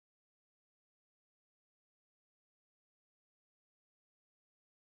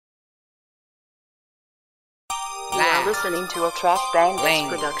are listening to a Track Bang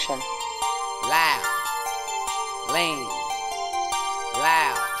production. Loud, lean,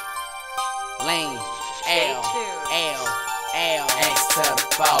 loud, lean, L, X to the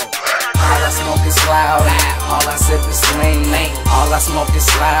 4. All I smoke is loud, all I sip is lean. All I smoke is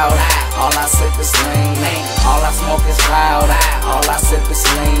loud, all I sip is lean. All I smoke is loud, all I sip is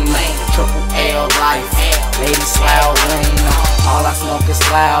lean. Triple L life, ladies loud lean. All I smoke is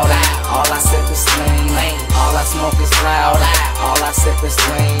loud, all I sip is lean. All I smoke is loud, all I sip is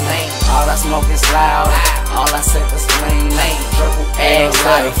lean. All I smoke is loud, all I sip is lean. Triple L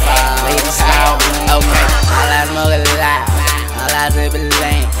life, ladies loud lean. Okay, all I smoke is loud, all I sip is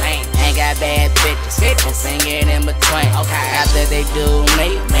lean. Ain't got bad bitches, and sing it in between. After they do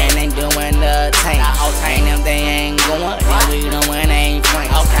me, man, they doing the tank. Ain't them they ain't going, then we doing ain't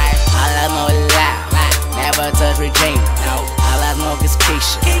friends. All I smoke is loud, never touch Regina. All I smoke is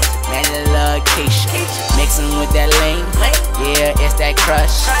Keisha, man, I love Keisha. Mixing with that lean, yeah, it's that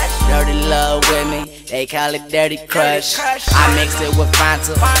crush. Dirty love with me, they call it dirty crush. I mix it with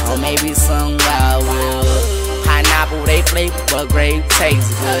Fanta, or maybe some Wildwood. Pineapple, they flavor, but grape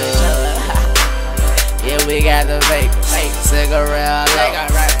tastes good. Yeah, we got the vape, cigarette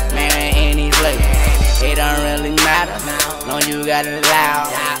low, man, any flavor. It don't really matter, long you got it loud.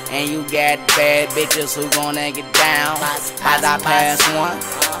 And you got bad bitches who gonna get down. As I pass one,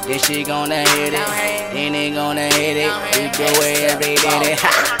 then she gonna hit it, then they gonna hit it. We do it every day.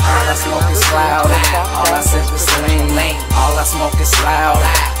 All I smoke is loud, all I sip is lean. All I smoke is loud,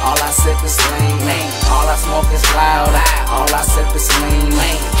 all I sip is lean. All I smoke is loud, all I sip is lean.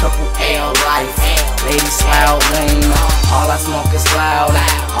 Triple L life, ladies loud lean. All I smoke is loud,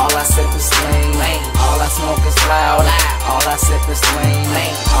 all I sip is lean. All I smoke is loud, all I sip is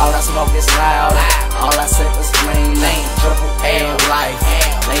lean. All I smoke is loud, all I sip is lean. Triple L life,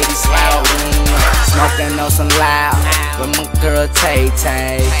 ladies loud lean. Smoking on some loud with my girl Tay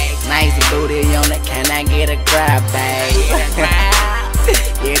Tay. Nice booty on it, can I get a grab bag?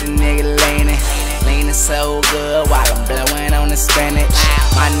 Yeah, the nigga leaning so good while I'm blowing on the spinach.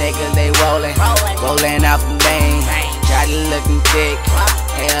 My niggas they rolling off the vein. Shawty looking thick,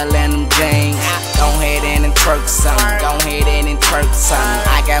 hell in them jeans. Go ahead and twerk something, go ahead and twerk something.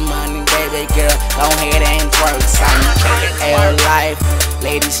 I got money, baby girl, go ahead and twerk something. L life,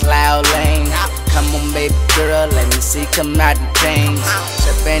 ladies loud lane. Come on, baby girl, let me see, come out the jeans.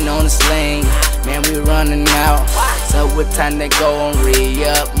 Stepping on the sling, man, we running out. So it's time to go and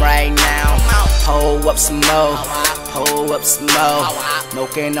re-up right now. Hold up some more, hold up some more.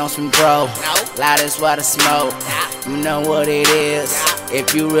 Smoking on some bro, loud as water smoke. You know what it is,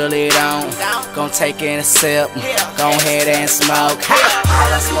 if you really don't, gon' take in a sip, go ahead and smoke. All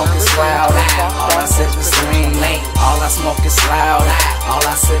I smoke is loud, all I sip is lean. All I smoke is loud, all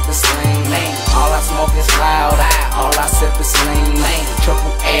I sip is lean. All I smoke is loud, all I sip is lean.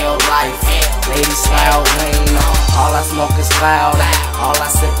 Triple L life, ladies loud lean. All I smoke is loud, all I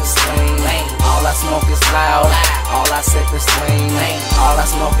sip is lean. All I smoke is loud, all I sip is lean. All I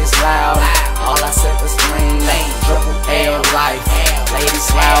smoke is loud, all I sip is lean. Triple L life,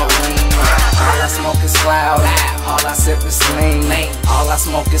 ladies loud lean. All I smoke is loud, all I sip is lean. All I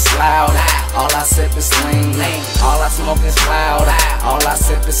smoke is loud, all I sip is lean. All I smoke is loud, all I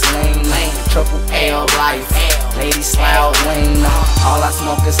sip is lean. Triple L life, ladies loud lean. All I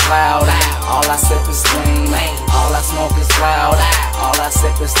smoke is loud, all I sip is lean. All I smoke is loud, all I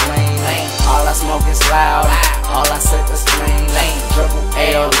sip is lean. All I smoke is loud, all I sip is lean. Triple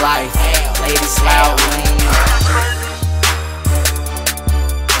L life, ladies loud lean.